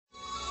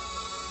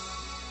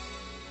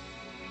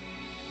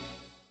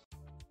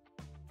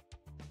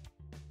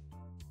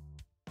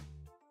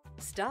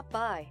Stop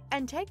by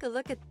and take a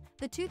look at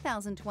the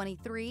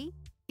 2023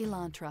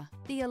 Elantra.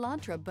 The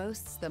Elantra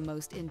boasts the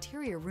most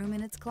interior room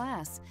in its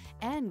class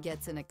and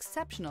gets an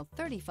exceptional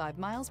 35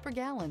 miles per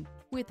gallon.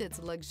 With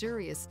its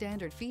luxurious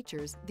standard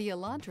features, the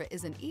Elantra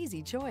is an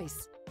easy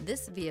choice.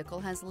 This vehicle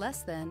has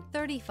less than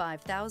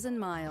 35,000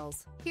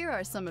 miles. Here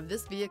are some of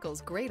this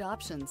vehicle's great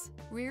options: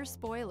 rear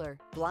spoiler,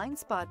 blind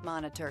spot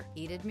monitor,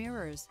 heated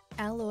mirrors,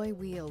 alloy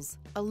wheels,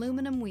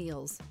 aluminum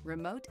wheels,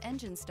 remote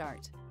engine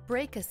start,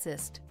 brake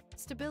assist,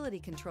 stability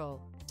control,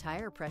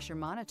 tire pressure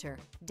monitor,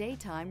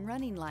 daytime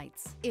running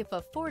lights. If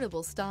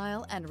affordable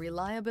style and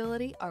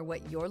reliability are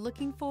what you're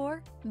looking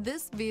for,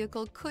 this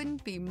vehicle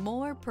couldn't be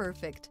more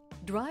perfect.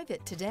 Drive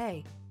it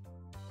today.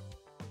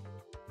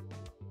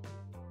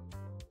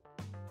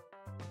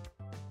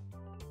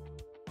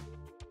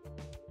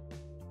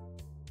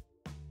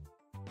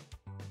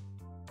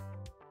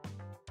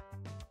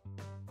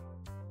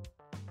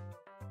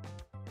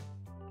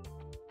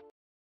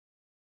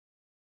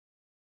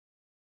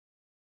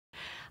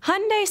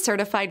 Hyundai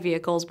certified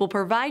vehicles will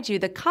provide you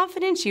the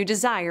confidence you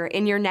desire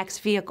in your next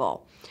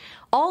vehicle.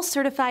 All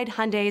certified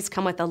Hyundais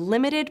come with a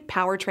limited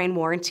powertrain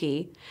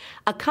warranty,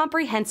 a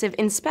comprehensive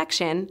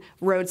inspection,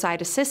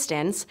 roadside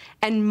assistance,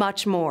 and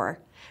much more.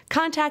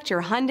 Contact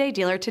your Hyundai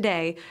dealer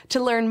today to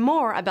learn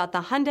more about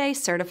the Hyundai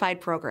Certified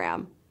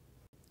Program.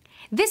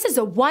 This is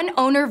a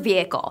one-owner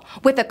vehicle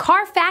with a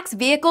Carfax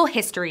Vehicle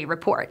History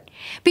Report.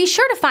 Be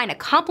sure to find a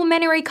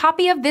complimentary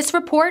copy of this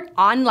report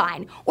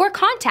online or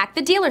contact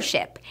the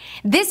dealership.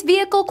 This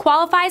vehicle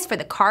qualifies for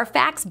the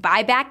Carfax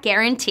Buyback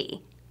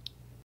Guarantee.